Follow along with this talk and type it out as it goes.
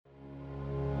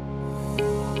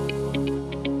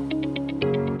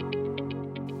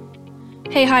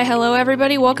Hey, hi, hello,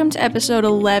 everybody. Welcome to episode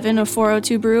 11 of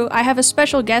 402 Brew. I have a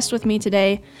special guest with me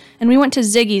today, and we went to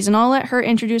Ziggy's, and I'll let her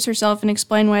introduce herself and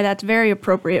explain why that's very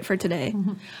appropriate for today.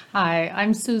 Hi,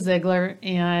 I'm Sue Ziegler,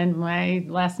 and my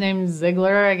last name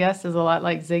Ziegler, I guess, is a lot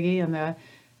like Ziggy, and the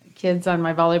kids on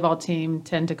my volleyball team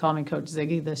tend to call me Coach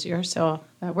Ziggy this year, so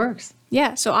that works.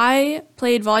 Yeah, so I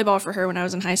played volleyball for her when I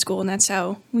was in high school, and that's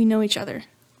how we know each other.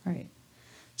 Right.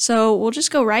 So we'll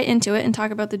just go right into it and talk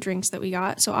about the drinks that we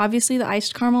got. So obviously the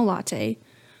iced caramel latte.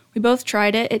 We both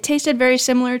tried it. It tasted very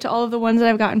similar to all of the ones that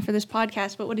I've gotten for this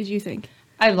podcast, but what did you think?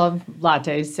 I love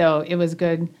lattes, so it was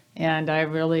good, and I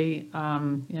really,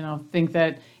 think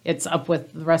that it's up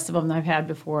with the rest of them that I've had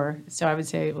before. So I would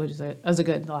say it was a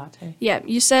good latte. Yeah,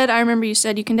 I remember you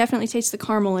said you can definitely taste the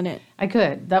caramel in it. I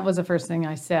could. That was the first thing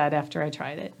I said after I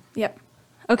tried it. Yep.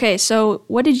 Okay, so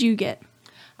what did you get?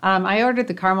 I ordered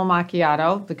the caramel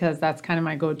macchiato because that's kind of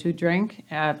my go-to drink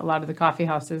at a lot of the coffee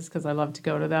houses because I love to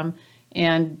go to them,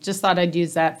 and just thought I'd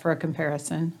use that for a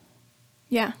comparison.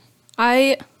 Yeah.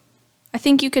 I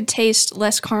think you could taste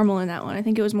less caramel in that one. I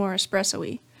think it was more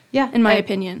espresso-y. Yeah. In my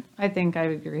opinion. I think I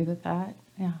would agree with that.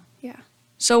 Yeah. Yeah.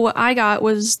 So what I got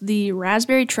was the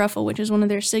raspberry truffle, which is one of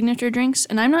their signature drinks,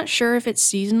 and I'm not sure if it's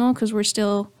seasonal because we're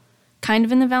still kind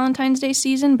of in the Valentine's Day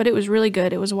season, but it was really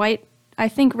good. It was white. I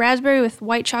think raspberry with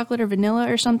white chocolate or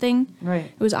vanilla or something. Right.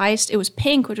 It was iced. It was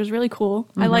pink, which was really cool.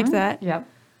 I liked that. Yep.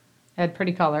 Had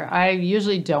pretty color. I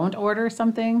usually don't order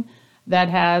something that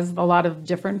has a lot of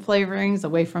different flavorings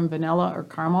away from vanilla or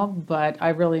caramel, but I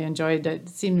really enjoyed it. It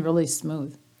seemed really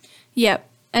smooth. Yep.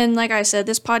 And like I said,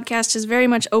 this podcast has very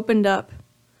much opened up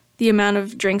the amount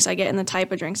of drinks I get and the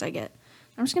type of drinks I get.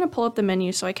 I'm just going to pull up the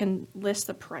menu so I can list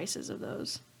the prices of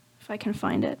those, if I can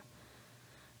find it.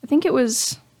 I think it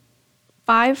was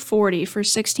 $5.40 for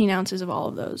 16 ounces of all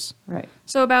of those. Right.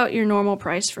 So about your normal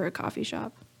price for a coffee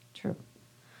shop. True.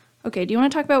 Okay, do you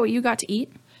want to talk about what you got to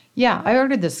eat? Yeah, I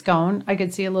ordered the scone. I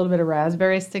could see a little bit of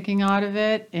raspberry sticking out of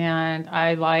it, and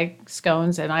I like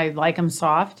scones, and I like them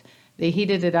soft. They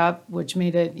heated it up, which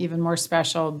made it even more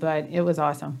special, but it was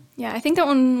awesome. Yeah, I think that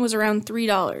one was around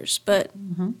 $3, but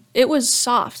it was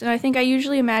soft, and I think I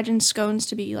usually imagine scones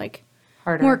to be like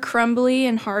Harder. more crumbly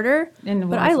and harder,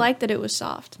 but I liked that it was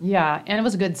soft. Yeah, and it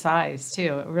was a good size,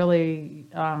 too. It really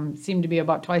seemed to be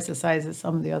about twice the size as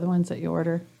some of the other ones that you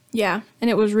order. Yeah, and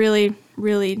it was really,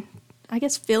 really,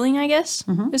 filling,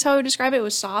 is how I would describe it. It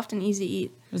was soft and easy to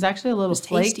eat. It was actually a little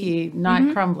flaky,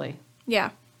 not crumbly. Yeah.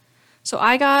 So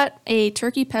I got a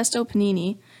turkey pesto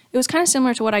panini. It was kind of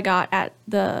similar to what I got at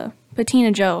the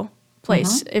Patina Joe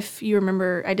place, if you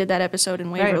remember. I did that episode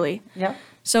in Waverly. Right. Yep.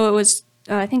 So it was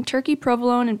I think turkey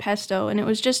provolone and pesto, and it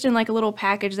was just in like a little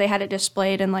package. They had it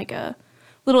displayed in like a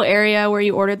little area where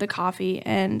you ordered the coffee,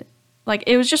 and like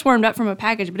it was just warmed up from a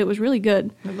package, but it was really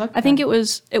good. I think it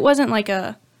wasn't like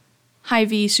a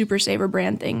Hy-Vee Super Saver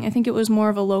brand thing. I think it was more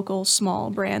of a local small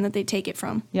brand that they take it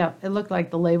from. Yeah, it looked like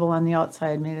the label on the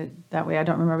outside made it that way. I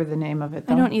don't remember the name of it,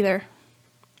 though. I don't either.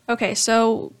 Okay,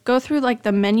 so go through like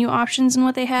the menu options and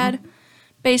what they had.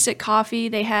 Basic coffee.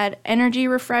 They had energy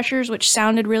refreshers, which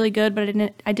sounded really good, but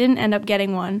I didn't end up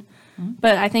getting one.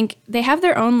 But I think they have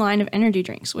their own line of energy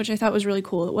drinks, which I thought was really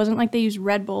cool. It wasn't like they used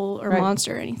Red Bull or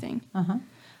Monster or anything.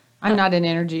 I'm not an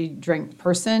energy drink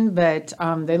person, but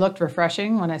they looked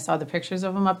refreshing when I saw the pictures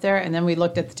of them up there. And then we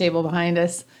looked at the table behind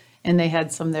us, and they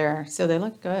had some there. So they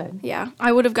looked good. Yeah,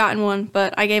 I would have gotten one,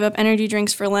 but I gave up energy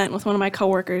drinks for Lent with one of my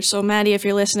coworkers. So Maddie, if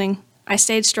you're listening, I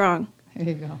stayed strong. There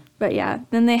you go. But yeah,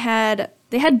 then they had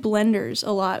blenders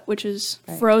a lot, which is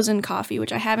frozen coffee,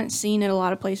 which I haven't seen at a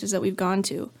lot of places that we've gone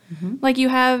to. Like you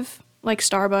have, like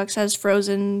Starbucks has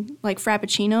frozen like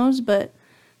frappuccinos, but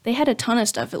they had a ton of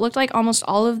stuff. It looked like almost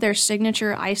all of their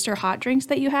signature iced or hot drinks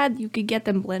that you had, you could get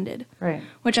them blended. Right.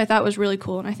 Which I thought was really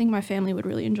cool, and I think my family would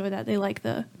really enjoy that. They like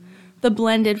the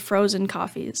blended frozen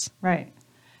coffees. Right.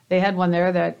 They had one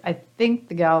there that I think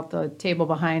the gal at the table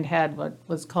behind had what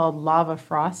was called lava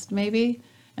frost, maybe,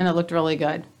 and it looked really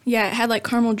good. Yeah, it had like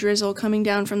caramel drizzle coming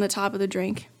down from the top of the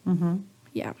drink.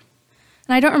 Yeah.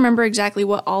 And I don't remember exactly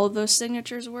what all of those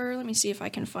signatures were. Let me see if I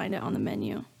can find it on the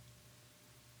menu.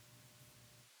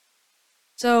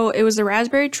 So it was the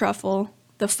raspberry truffle,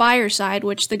 the fireside,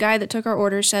 which the guy that took our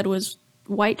order said was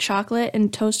white chocolate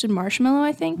and toasted marshmallow,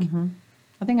 I think.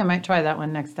 I think I might try that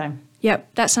one next time.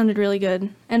 Yep, that sounded really good.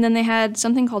 And then they had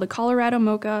something called a Colorado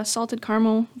mocha, salted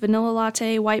caramel, vanilla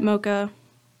latte, white mocha,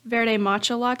 verde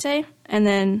matcha latte, and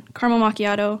then caramel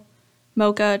macchiato,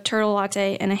 mocha, turtle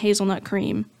latte, and a hazelnut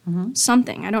cream.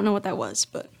 Something. I don't know what that was,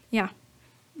 but yeah.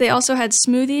 They also had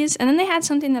smoothies, and then they had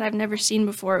something that I've never seen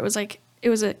before. It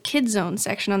was a kid zone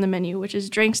section on the menu, which is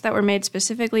drinks that were made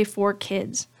specifically for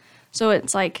kids. So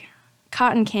it's like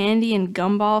cotton candy and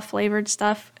gumball flavored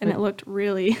stuff, and it looked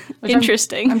really Which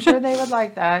interesting. I'm sure they would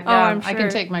like that. Oh, Yeah, I'm I can sure.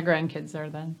 take my grandkids there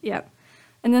then. Yep.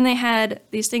 And then they had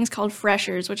these things called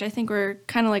freshers, which I think were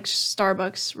kind of like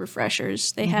Starbucks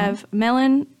refreshers. They have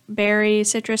melon, berry,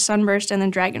 citrus, sunburst, and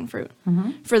then dragon fruit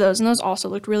for those. And those also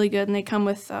looked really good. And they come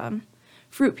with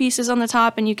fruit pieces on the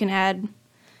top, and you can add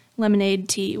lemonade,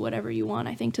 tea, whatever you want,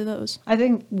 I think, to those. I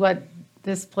think what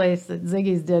this place that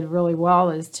Ziggy's did really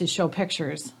well is to show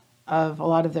pictures of a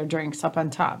lot of their drinks up on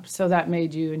top. So that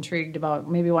made you intrigued about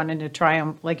maybe wanting to try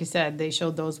them. Like you said, they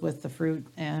showed those with the fruit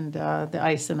and the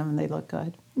ice in them, and they look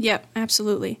good. Yep,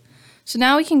 absolutely. So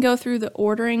now we can go through the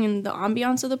ordering and the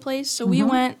ambiance of the place. So we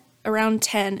went around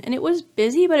 10, and it was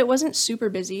busy, but it wasn't super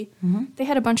busy. They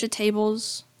had a bunch of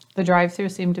tables. The drive-through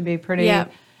seemed to be pretty, Yeah.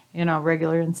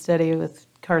 regular and steady with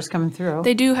cars coming through.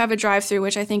 They do have a drive-through,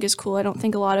 which I think is cool. I don't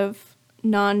think a lot of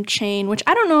non-chain, which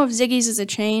I don't know if Ziggy's is a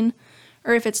chain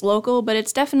or if it's local, but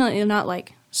it's definitely not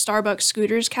like Starbucks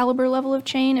Scooters caliber level of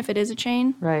chain if it is a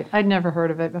chain. Right. I'd never heard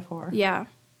of it before. Yeah.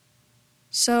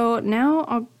 So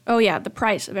now, the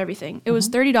price of everything. It was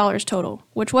 $30 total,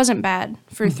 which wasn't bad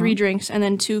for 3 drinks and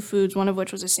then 2 foods, one of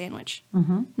which was a sandwich.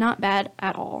 Not bad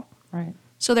at all. Right.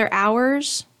 So their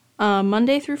hours,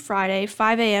 Monday through Friday,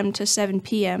 5 a.m. to 7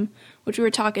 p.m., which we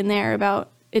were talking there about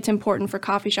it's important for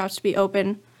coffee shops to be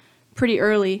open pretty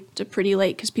early to pretty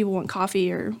late because people want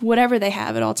coffee or whatever they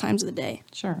have at all times of the day.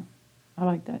 Sure. I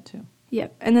like that too.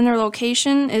 Yep. And then their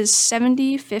location is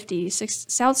 7050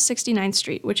 South 69th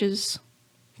Street, which is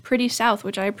pretty south,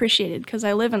 which I appreciated because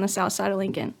I live on the south side of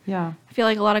Lincoln. Yeah. I feel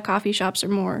like a lot of coffee shops are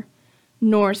more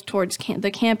north towards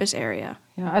the campus area.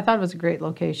 Yeah, I thought it was a great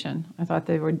location. I thought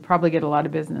they would probably get a lot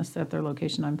of business at their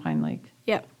location on Pine Lake.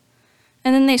 Yep.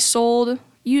 And then they sold,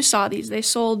 you saw these, they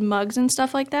sold mugs and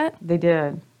stuff like that. They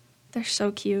did. They're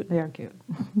so cute. They are cute.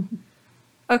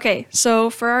 Okay, so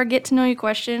for our get to know you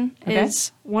question Okay.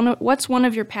 is what's one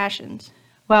of your passions?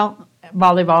 Well,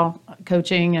 volleyball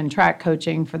coaching and track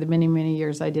coaching for the many, many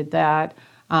years I did that.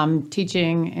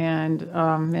 Teaching and,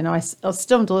 I'm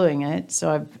still doing it.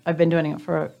 So I've been doing it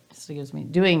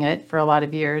for a lot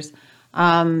of years.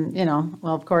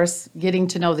 Of course, getting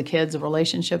to know the kids, the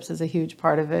relationships is a huge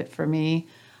part of it for me.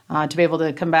 To be able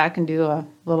to come back and do a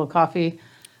little coffee,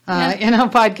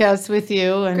 podcast with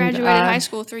you. And Graduated high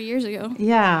school 3 years ago.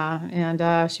 yeah,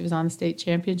 and she was on the state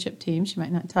championship team. She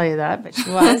might not tell you that, but she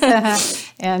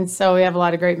was. And so we have a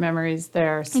lot of great memories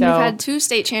there. So And you've had 2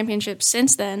 state championships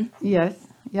since then. yes,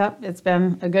 yep, it's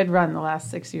been a good run the last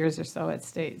 6 years or so at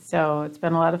state. So it's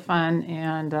been a lot of fun,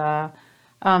 and I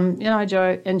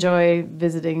enjoy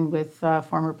visiting with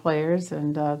former players,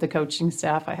 and the coaching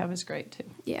staff I have is great too.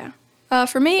 Yeah.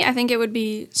 For me, I think it would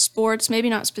be sports, maybe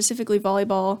not specifically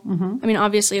volleyball. I mean,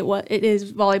 obviously it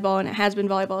is volleyball, and it has been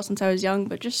volleyball since I was young,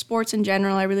 but just sports in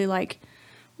general. I really like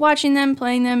watching them,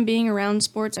 playing them, being around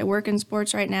sports. I work in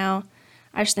sports right now.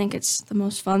 I just think it's the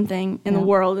most fun thing in the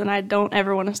world, and I don't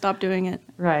ever want to stop doing it.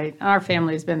 Right. Our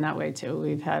family's been that way too.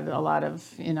 We've had a lot of,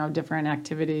 different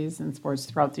activities and sports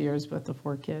throughout the years with the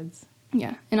 4 kids.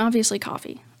 Yeah, and obviously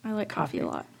coffee. I like coffee a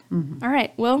lot. All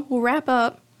right, well, we'll wrap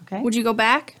up. Okay. Would you go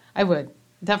back? I would.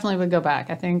 Definitely would go back.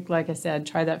 I think, like I said,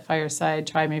 try that fireside,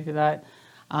 try maybe that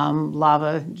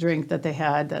lava drink that they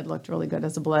had that looked really good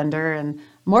as a blender, and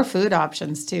more food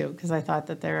options too, because I thought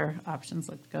that their options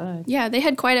looked good. Yeah, they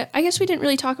had I guess we didn't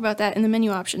really talk about that in the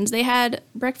menu options. They had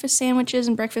breakfast sandwiches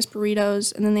and breakfast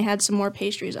burritos, and then they had some more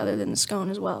pastries other than the scone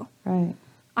as well. Right.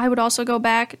 I would also go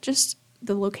back. Just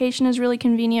the location is really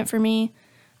convenient for me.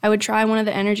 I would try one of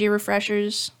the energy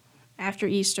refreshers after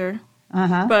Easter.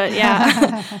 But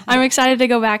yeah, I'm excited to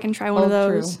go back and try one of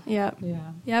those. True. Yep.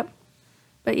 Yeah. Yep.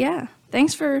 But yeah,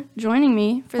 thanks for joining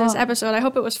me for this episode. I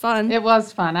hope it was fun. It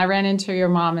was fun. I ran into your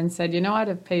mom and said, you know what,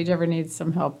 if Paige ever needs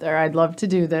some help there, I'd love to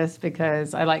do this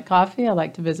because I like coffee. I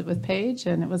like to visit with Paige,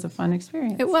 and it was a fun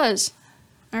experience. It was.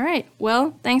 All right.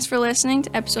 Well, thanks for listening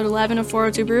to episode 11 of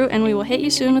 402 Brew, and we will hit you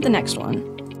soon with the next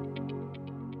one.